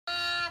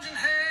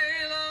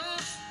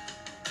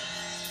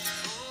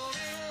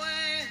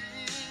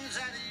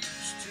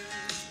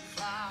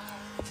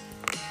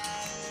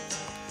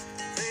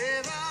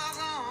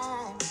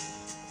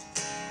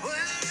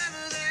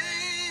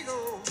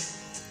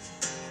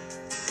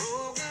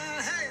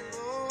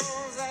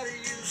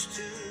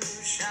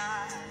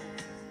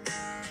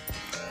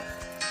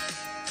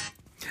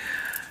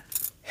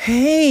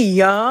Hey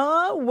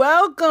y'all,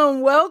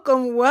 welcome.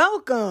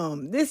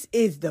 This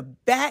is the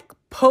Back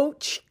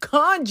Poach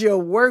Conjure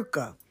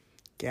Worker.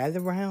 Gather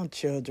round,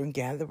 children,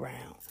 gather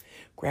round.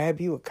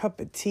 Grab you a cup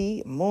of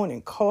tea, a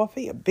morning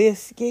coffee, a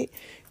biscuit,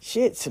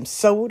 some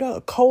soda,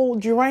 a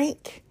cold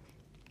drink,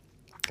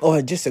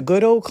 or just a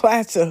good old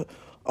glass of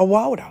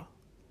water.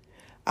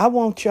 I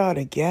want y'all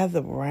to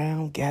gather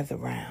round.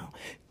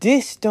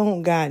 This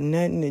don't got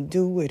nothing to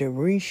do with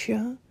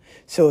Arisha.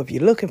 So if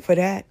you're looking for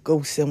that,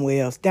 go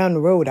somewhere else. Down the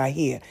road, I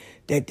hear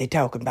that they're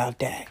talking about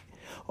that.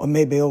 Or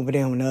maybe over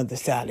there on the other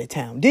side of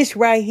town. This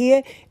right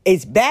here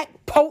is Back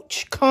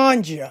Poach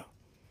Conjure.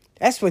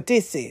 That's what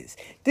this is.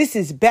 This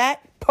is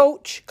Back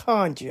Poach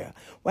Conjure.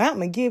 Well, I'm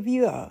going to give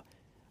you a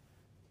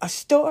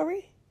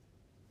story,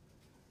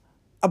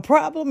 a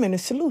problem, and a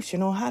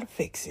solution on how to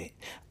fix it.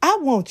 I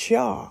want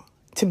y'all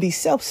to be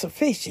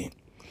self-sufficient.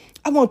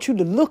 I want you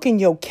to look in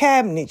your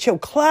cabinets, your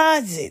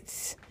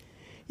closets,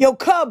 your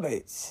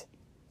cupboards,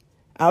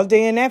 out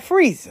there in that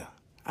freezer,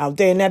 out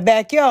there in that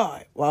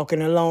backyard,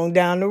 walking along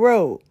down the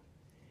road,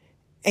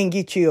 and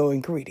get your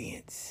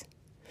ingredients.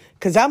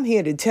 Because I'm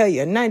here to tell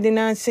you, a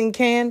 99-cent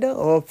candle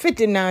or a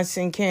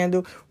 59-cent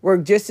candle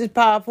work just as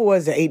powerful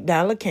as an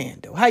 $8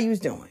 candle. How you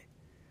doing?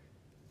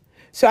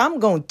 So I'm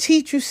going to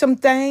teach you some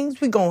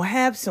things. We're going to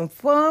have some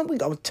fun. We're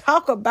going to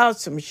talk about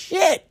some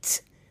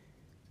shit.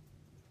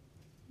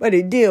 But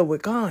it deal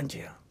with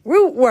conjure.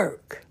 Root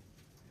work.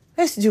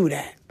 Let's do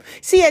that.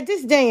 See, at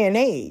this day and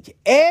age,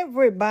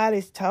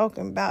 everybody's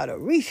talking about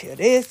Arisha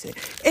this, and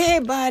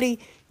everybody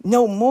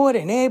know more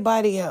than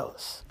everybody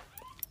else.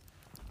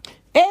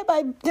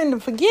 Everybody tend to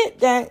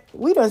forget that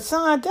we done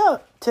signed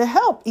up to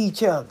help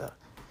each other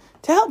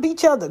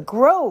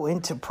grow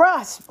and to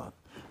prosper.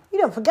 We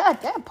done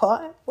forgot that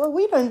part. What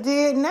we done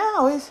did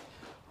now is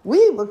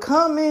we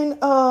becoming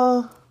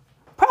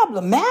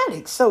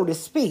problematic, so to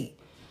speak.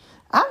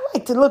 I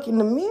like to look in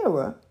the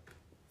mirror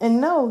and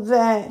know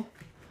that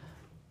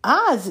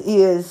ours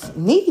is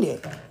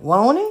needed,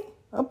 won't it?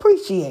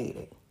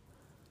 Appreciated.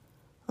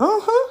 I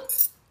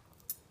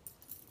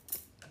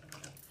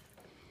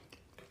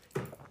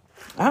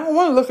don't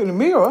want to look in the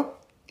mirror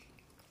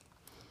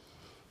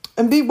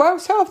and be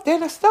worse off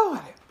than I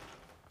started.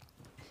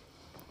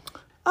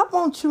 I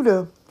want you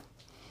to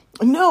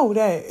know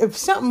that if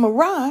something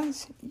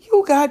arises,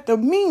 you got the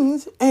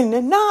means and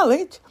the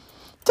knowledge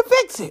to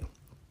fix it.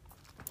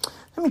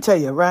 Let me tell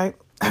you, right?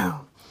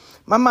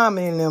 My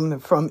mama and them are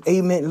from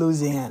Amen,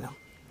 Louisiana.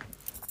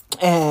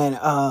 And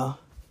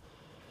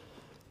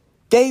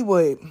they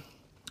would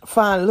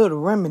find little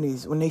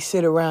remedies when they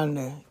sit around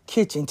the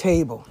kitchen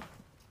table,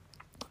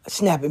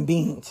 snapping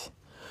beans.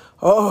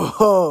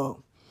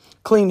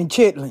 Cleaning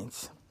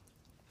chitlins.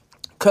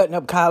 Cutting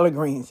up collard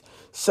greens,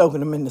 soaking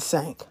them in the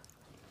sink.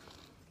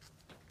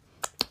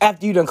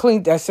 After you done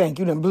cleaned that sink,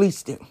 you done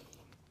bleached it.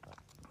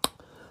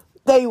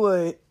 They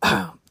would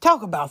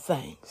talk about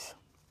things.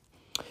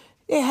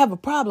 They have a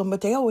problem, but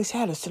they always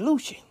had a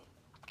solution.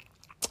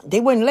 They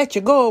wouldn't let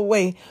you go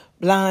away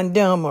blind,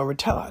 dumb, or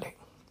retarded.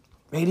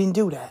 They didn't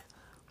do that.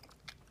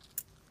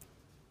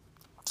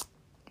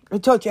 They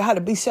taught you how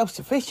to be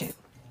self-sufficient.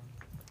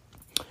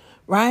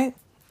 Right?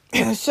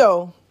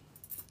 So,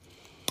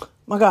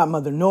 my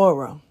godmother,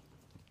 Nora,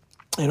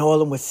 and all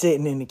of them were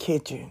sitting in the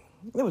kitchen.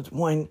 It was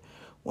one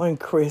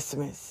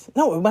Christmas.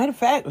 No, matter of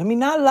fact, let me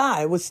not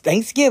lie. It was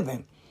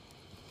Thanksgiving.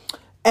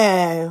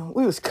 And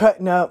we was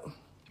cutting up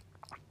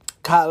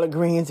collard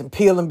greens and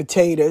peeling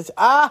potatoes.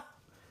 I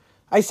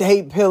used to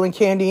hate peeling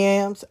candy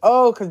yams.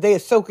 Because they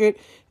would soak it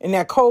in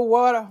that cold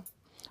water.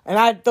 And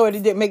I thought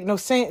it didn't make no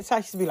sense. I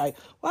used to be like,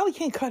 why we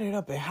can't cut it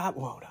up in hot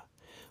water?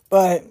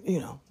 But,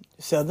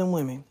 Southern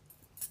women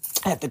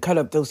have to cut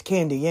up those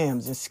candy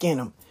yams and skin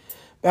them.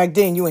 Back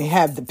then, you ain't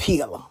have the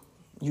peeler.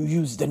 You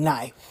used the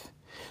knife.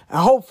 And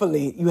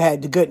hopefully, you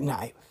had the good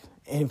knife.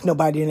 And if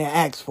nobody didn't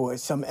ask for it,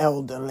 some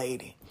elder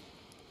lady.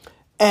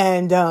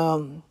 And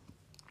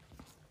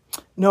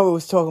Nora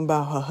was talking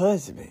about her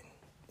husband,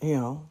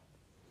 and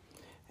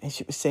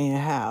she was saying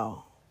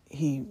how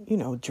he,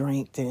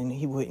 drank and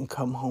he wouldn't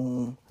come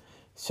home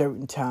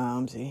certain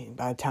times. And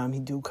by the time he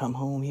do come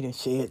home, he done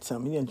shared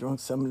something. He done drunk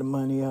some of the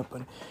money up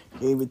and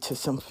gave it to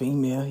some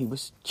female he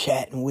was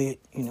chatting with,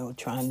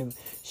 trying to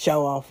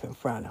show off in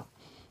front of.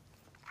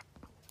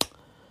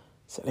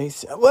 So they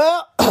said,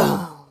 well,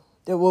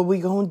 then what we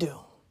gonna do?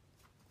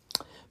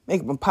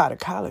 Make him a pot of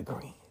collard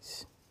greens.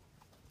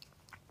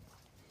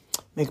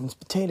 Make them some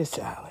potato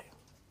salad.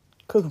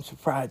 Cook them some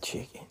fried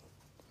chicken.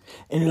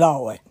 And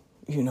lard.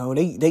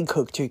 They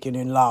cook chicken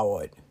in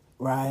lard,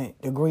 right?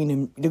 The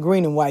green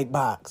and white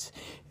box.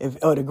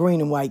 Or the green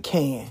and white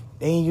can.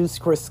 They ain't use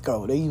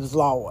Crisco. They use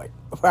lard,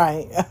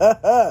 right?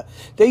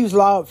 They use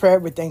lard for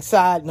everything.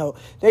 Side note.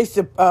 They used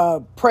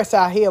to press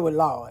our hair with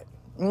lard.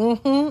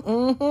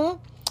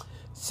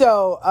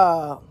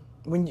 So,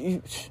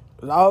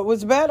 lard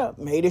was better.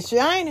 Made it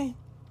shiny.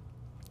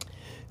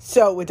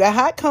 So with that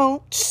hot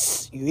cone,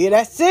 you hear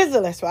that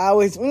sizzle. That's why I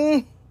always,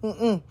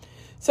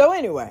 So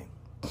anyway,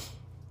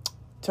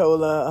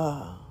 told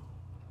her,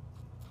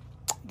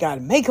 Got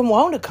to make them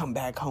want to come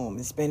back home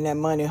and spend that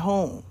money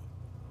home.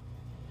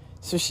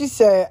 So she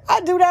said,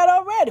 I do that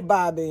already,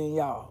 Bobby and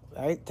y'all.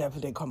 Right? That's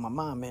what they call my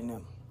mom and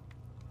them.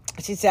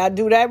 She said, I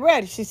do that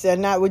already. She said,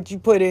 not what you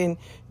put in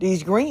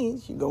these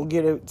greens. You go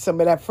get some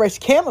of that fresh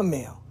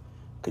chamomile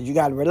because you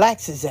got to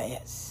relax his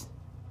ass.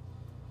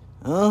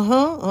 You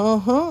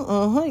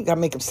got to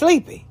make him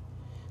sleepy.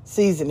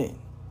 Seasoning.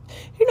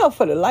 You know,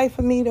 for the life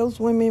of me, those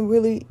women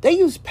really, they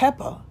use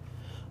pepper.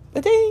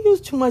 But they didn't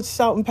use too much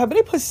salt and pepper.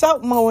 They put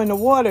salt more in the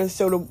water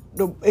so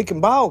it can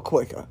boil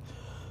quicker.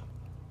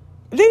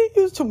 They didn't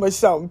use too much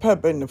salt and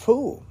pepper in the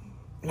food.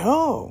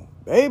 No,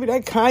 baby,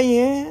 that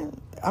cayenne,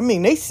 I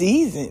mean, they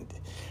seasoned.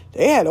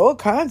 They had all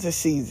kinds of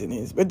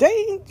seasonings, but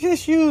they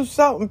just used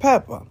salt and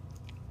pepper.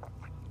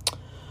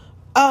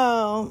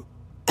 And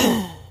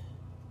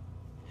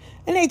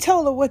they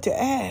told her what to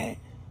add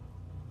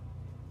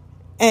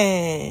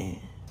and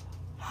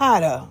how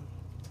to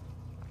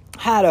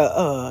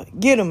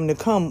get them to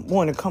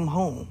want to come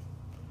home,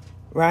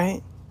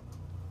 right?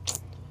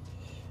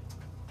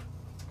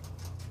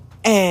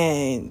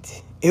 And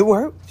it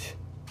worked.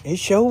 It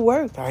sure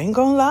worked. I ain't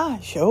gonna lie.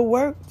 Sure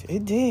worked.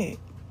 It did.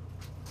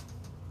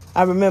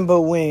 I remember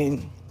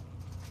when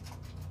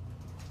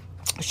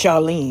Miss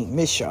Charlene,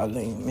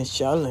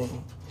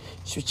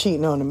 she was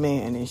cheating on a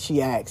man, and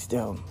she asked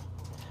them,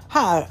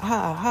 how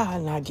I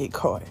not get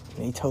caught?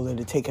 And they told her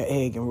to take an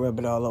egg and rub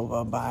it all over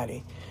her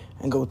body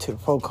and go to the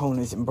four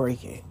corners and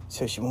break it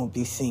so she won't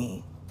be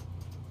seen.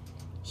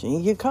 She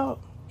didn't get caught.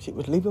 She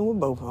was sleeping with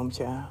both of them,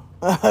 child.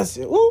 I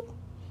said, ooh.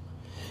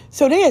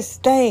 So there's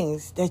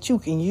things that you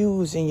can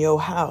use in your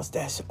house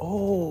that's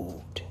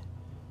old.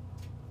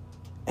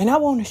 And I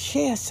want to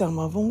share some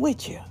of them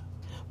with you.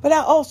 But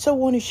I also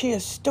want to share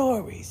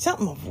stories,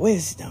 something of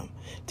wisdom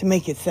to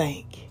make you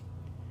think.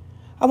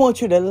 I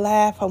want you to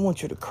laugh. I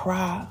want you to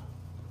cry.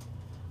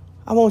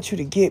 I want you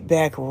to get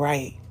back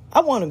right.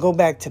 I want to go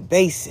back to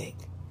basic.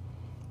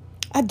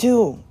 I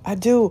do.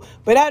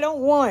 But I don't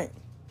want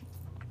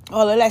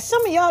all of that.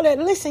 Some of y'all that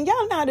listen,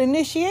 y'all not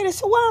initiated,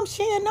 so why I'm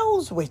sharing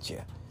those with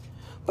you?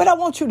 But I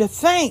want you to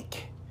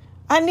think.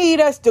 I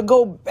need us to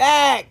go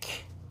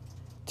back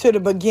to the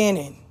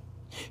beginning.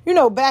 You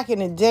know, back in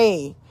the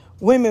day,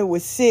 women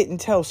would sit and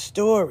tell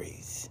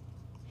stories.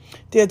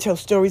 They'll tell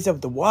stories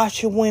of the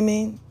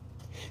washerwomen.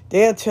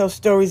 They'll tell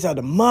stories of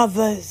the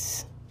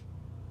mothers.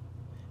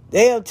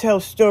 They'll tell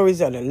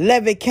stories of the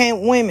levy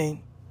camp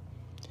women.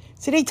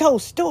 See, they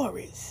told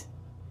stories.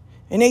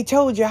 And they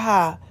told you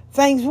how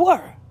things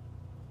were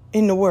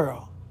in the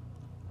world.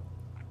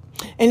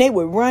 And they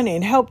would run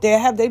and help. They'd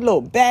have their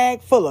little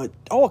bag full of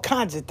all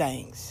kinds of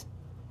things.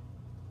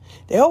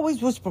 They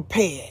always was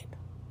prepared.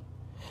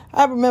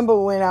 I remember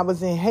when I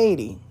was in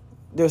Haiti,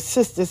 the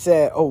sister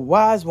said, a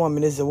wise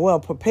woman is a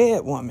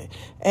well-prepared woman.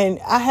 And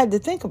I had to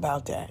think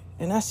about that.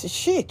 And I said,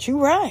 shit, you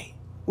right.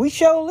 We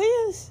sure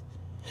is.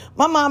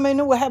 My mama and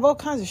them would have all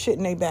kinds of shit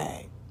in their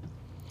bag.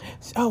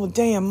 Oh,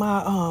 damn,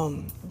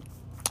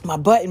 my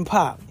button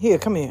pop. Here,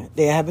 come here.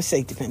 They have a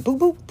safety pin. Boop,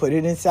 boop. Put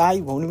it inside.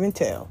 You won't even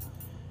tell.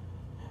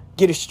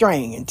 Get a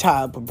string and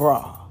tie up a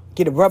bra.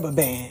 Get a rubber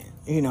band,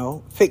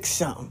 fix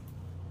something.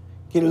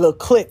 Get a little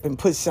clip and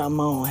put something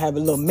on. Have a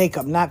little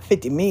makeup, not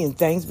 50 million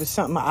things, but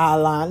something,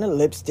 eyeliner,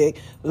 lipstick,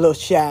 a little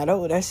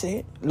shadow. That's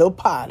it. A little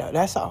powder.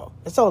 That's all.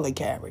 That's all they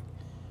carry.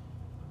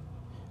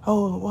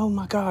 Oh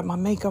my God, my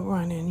makeup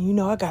running.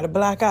 I got a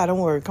black eye. Don't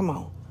worry. Come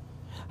on.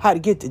 How to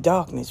get the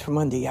darkness from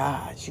under your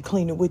eyes. You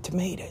clean it with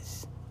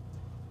tomatoes.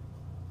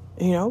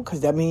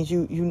 Because that means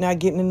you're not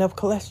getting enough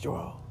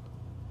cholesterol.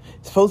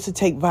 It's supposed to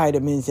take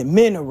vitamins and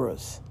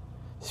minerals,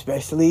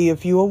 especially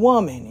if you're a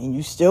woman and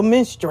you still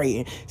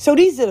menstruating. So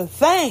these are the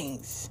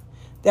things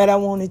that I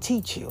want to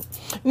teach you.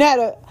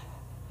 Now,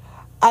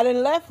 I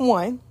done left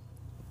one,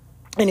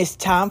 and it's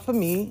time for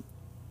me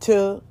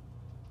to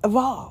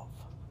evolve.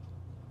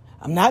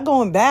 I'm not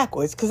going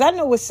backwards, because I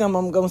know what some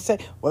of them going to say.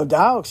 Well,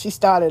 dog, she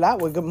started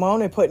out with good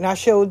morning, putting I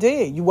sure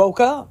did. You woke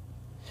up.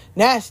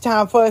 Now it's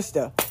time for us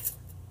to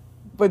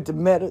put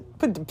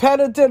the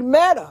pedal to the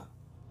metal.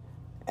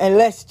 And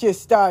let's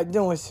just start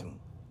doing some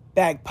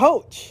back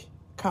poach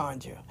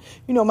conjure.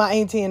 My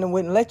auntie and them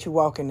wouldn't let you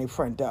walk in their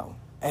front door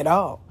at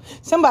all.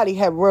 Somebody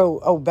had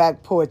wrote,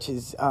 back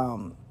porches,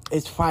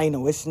 it's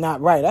final, it's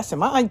not right. I said,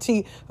 my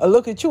auntie will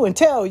look at you and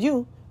tell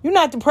you, you're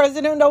not the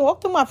president, don't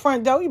walk through my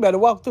front door. You better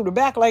walk through the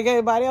back like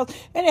everybody else.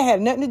 And it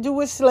had nothing to do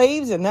with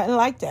slaves or nothing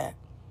like that.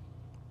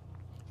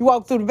 You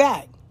walk through the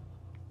back.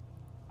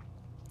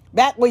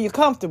 Back where you're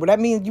comfortable. That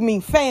means you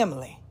mean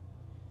family.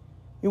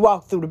 You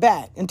walk through the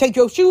back and take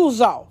your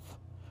shoes off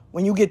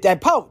when you get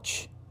that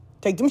poach.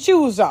 Take them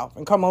shoes off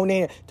and come on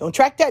in. Don't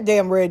track that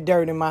damn red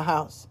dirt in my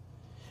house.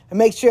 And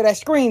make sure that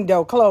screen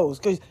door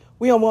closed, because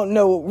we don't want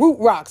no root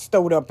rocks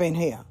stowed up in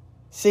here.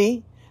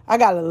 See? I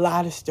got a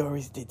lot of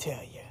stories to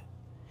tell you.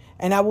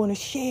 And I want to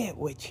share it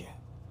with you,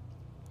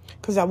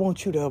 because I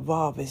want you to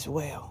evolve as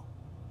well.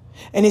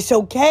 And it's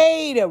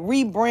okay to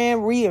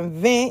rebrand,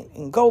 reinvent,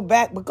 and go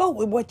back, but go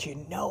with what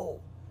you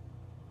know.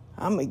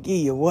 I'm going to give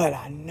you what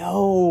I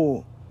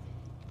know.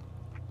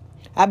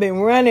 I've been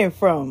running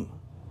from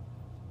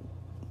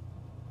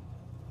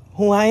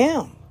who I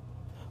am.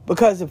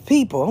 Because of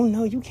people. Oh,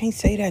 no, you can't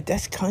say that.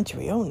 That's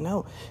country. Oh,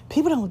 no.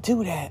 People don't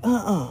do that.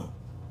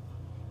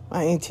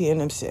 My auntie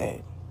and them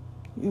said,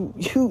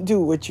 you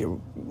do what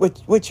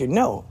you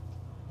know.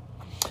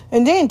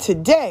 And then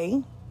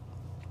today,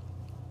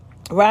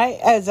 right,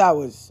 as I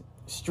was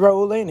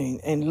strolling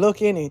and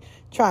looking and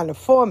trying to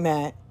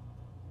format,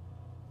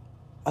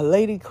 a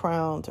lady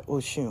crowned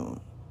Oshun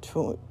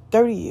for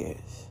 30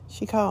 years.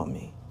 She called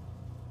me.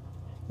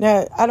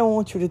 Now, I don't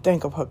want you to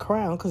think of her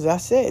crown because I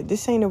said,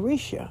 this ain't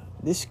Orisha.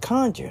 This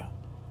conjure.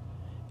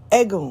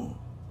 Egun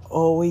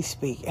always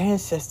speak.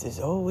 Ancestors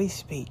always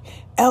speak.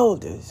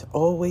 Elders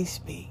always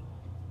speak.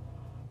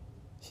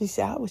 She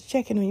said, I was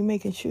checking on you,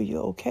 making sure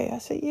you're okay. I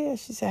said, yeah.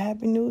 She said,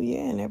 Happy New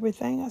Year and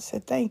everything. I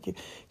said, thank you.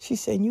 She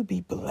said, you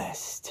be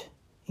blessed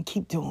and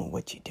keep doing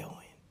what you're doing.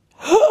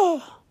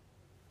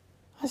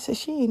 I said,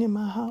 she ain't in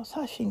my house.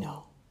 How she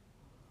know?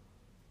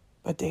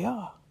 But they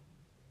are.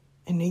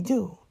 And they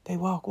do. They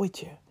walk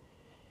with you.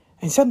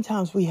 And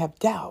sometimes we have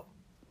doubt.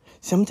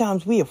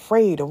 Sometimes we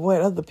afraid of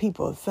what other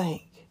people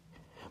think.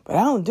 But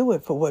I don't do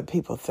it for what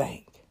people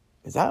think.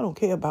 Because I don't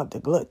care about the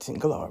glitz and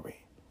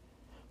glory.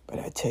 But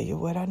I tell you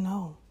what I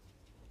know.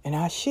 And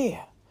I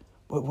share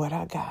with what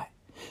I got.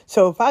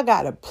 So if I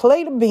got a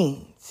plate of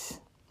beans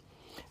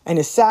and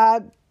a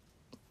side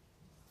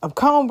of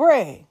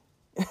cornbread,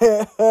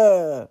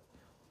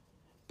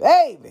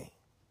 baby,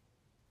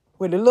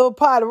 with a little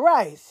pot of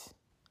rice,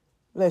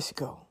 let's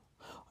go.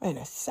 And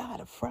a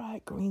side of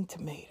fried green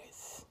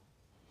tomatoes.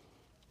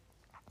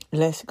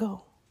 Let's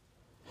go.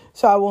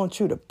 So I want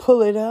you to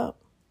pull it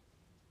up,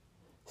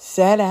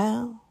 sit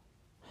down,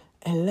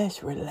 and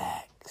let's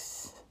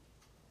relax.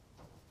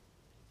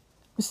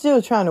 I'm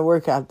still trying to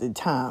work out the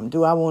time.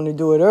 Do I want to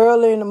do it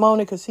early in the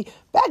morning? Because, see,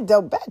 back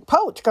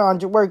poach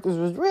conjure workers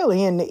was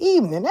really in the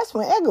evening. That's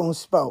when Egun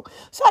spoke.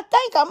 So I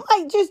think I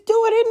might just do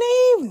it in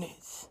the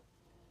evenings.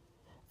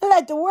 And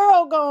let the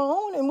world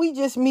go on, and we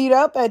just meet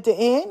up at the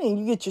end, and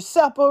you get your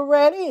supper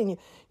ready, and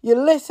you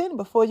listen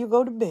before you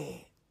go to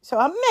bed. So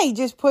I may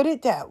just put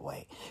it that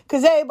way.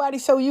 Because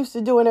everybody's so used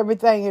to doing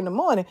everything in the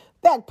morning,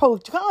 back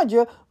poach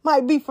conjure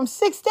might be from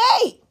 6 to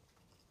 8.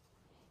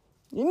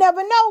 You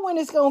never know when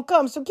it's going to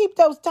come, so keep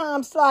those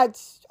time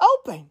slots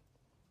open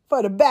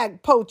for the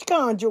back poach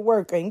conjure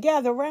worker. And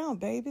gather around,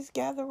 babies,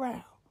 gather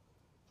around.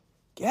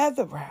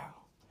 Gather around.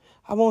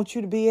 I want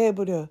you to be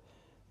able to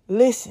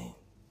listen,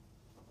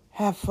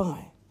 have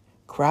fun,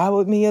 cry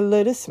with me a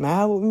little,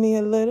 smile with me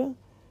a little.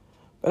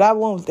 But I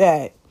want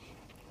that.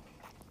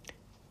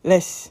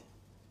 Let's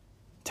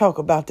talk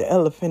about the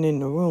elephant in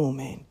the room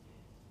and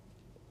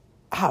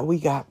how we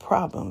got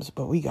problems,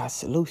 but we got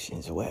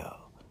solutions well.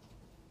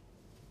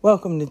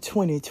 Welcome to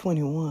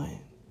 2021.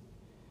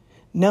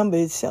 Number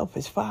itself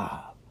is 5.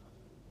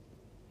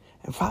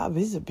 And 5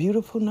 is a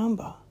beautiful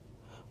number,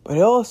 but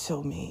it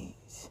also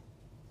means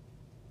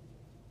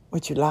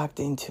what you're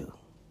locked into.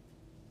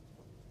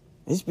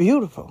 It's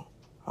beautiful.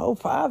 Oh,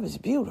 5 is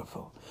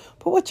beautiful.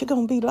 But what you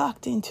going to be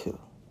locked into?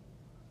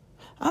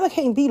 I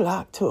can't be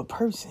locked to a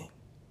person.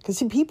 Because,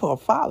 see, people are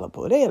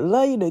fallible. They'll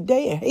love you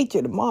today and hate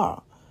you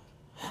tomorrow.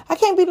 I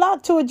can't be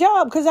locked to a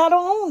job because I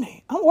don't own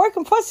it. I'm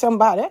working for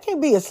somebody. I can't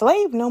be a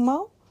slave no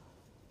more.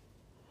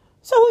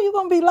 So who you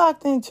going to be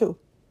locked into?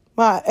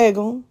 My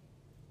Egun,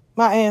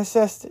 my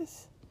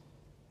ancestors,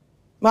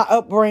 my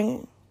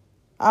upbringing.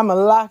 I'm going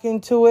to lock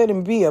into it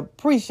and be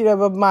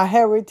appreciative of my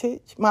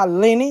heritage, my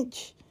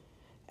lineage,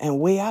 and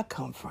where I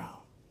come from.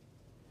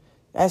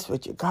 That's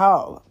what you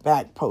call a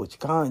back poach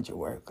conjure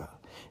worker.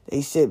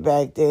 They sit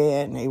back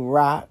there and they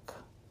rock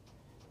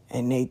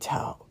and they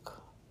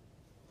talk.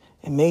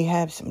 And may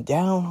have some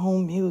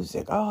down-home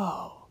music.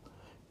 Oh,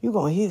 you're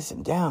going to hear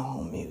some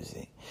down-home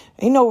music.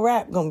 Ain't no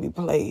rap going to be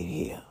played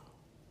here.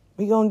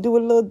 We're going to do a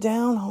little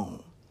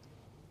down-home.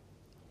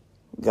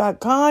 We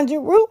got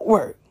conjure root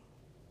work.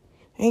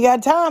 Ain't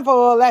got time for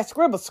all that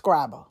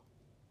scribble-scrabble.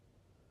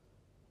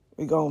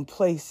 We're going to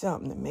play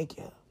something to make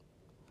you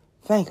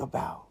think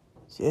about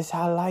just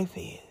how life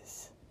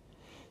is.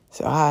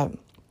 So I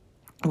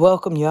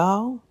welcome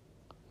y'all.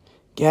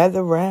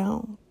 Gather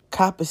around,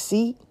 cop a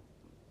seat.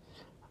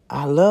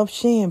 I love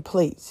sharing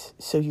plates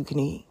so you can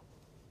eat.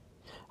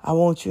 I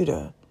want you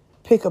to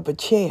pick up a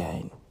chair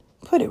and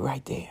put it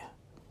right there.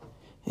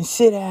 And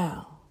sit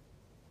down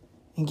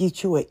and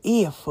get you an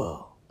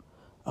earful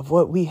of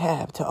what we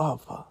have to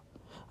offer.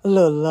 A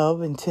little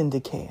love and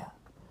tender care.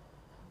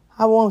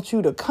 I want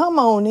you to come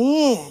on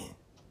in,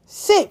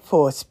 sit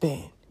for a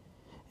spin,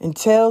 and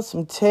tell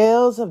some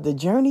tales of the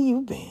journey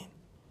you've been.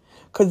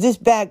 Because this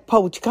back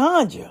poach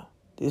conjure,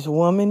 this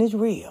woman is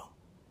real.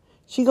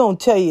 She gonna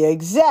tell you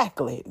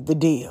exactly the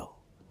deal.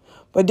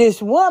 But this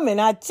woman,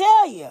 I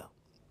tell you,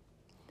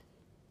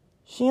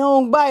 she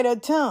don't bite her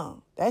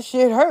tongue. That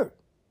shit hurt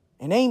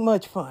and ain't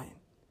much fun.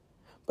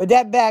 But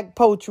that back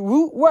poach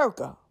root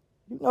worker,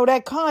 you know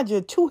that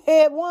conjure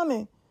two-head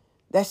woman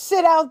that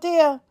sit out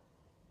there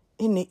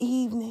in the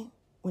evening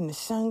when the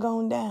sun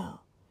gone down.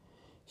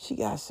 She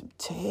got some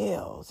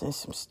tales and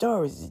some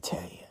stories to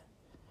tell you.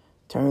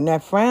 Turn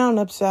that frown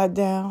upside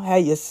down,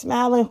 have you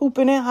smiling,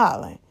 hooping, and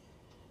hollering.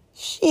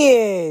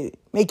 Shit,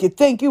 make you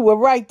think you were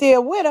right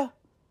there with her.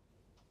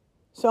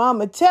 So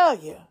I'ma tell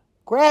you,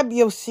 grab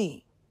your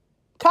seat,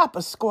 cop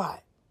a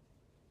squat,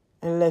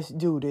 and let's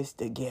do this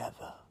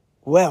together.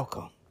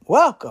 Welcome,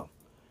 welcome.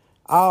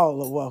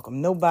 All are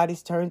welcome.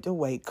 Nobody's turned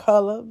away.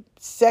 Color,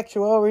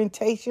 sexual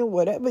orientation,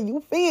 whatever you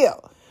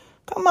feel.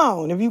 Come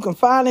on, if you can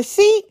find a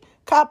seat,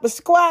 cop a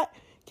squat,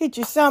 get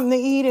you something to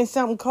eat and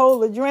something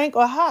cold to drink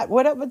or hot,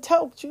 whatever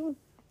turns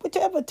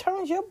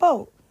your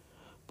boat.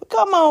 But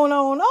come on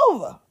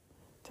over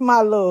to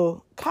my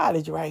little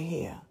cottage right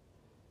here.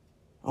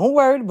 Don't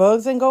worry, the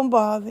bugs ain't gonna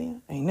bother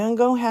you. Ain't nothing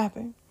gonna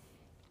happen.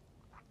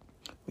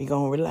 We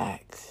gonna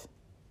relax.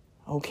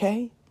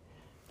 Okay?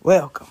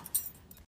 Welcome.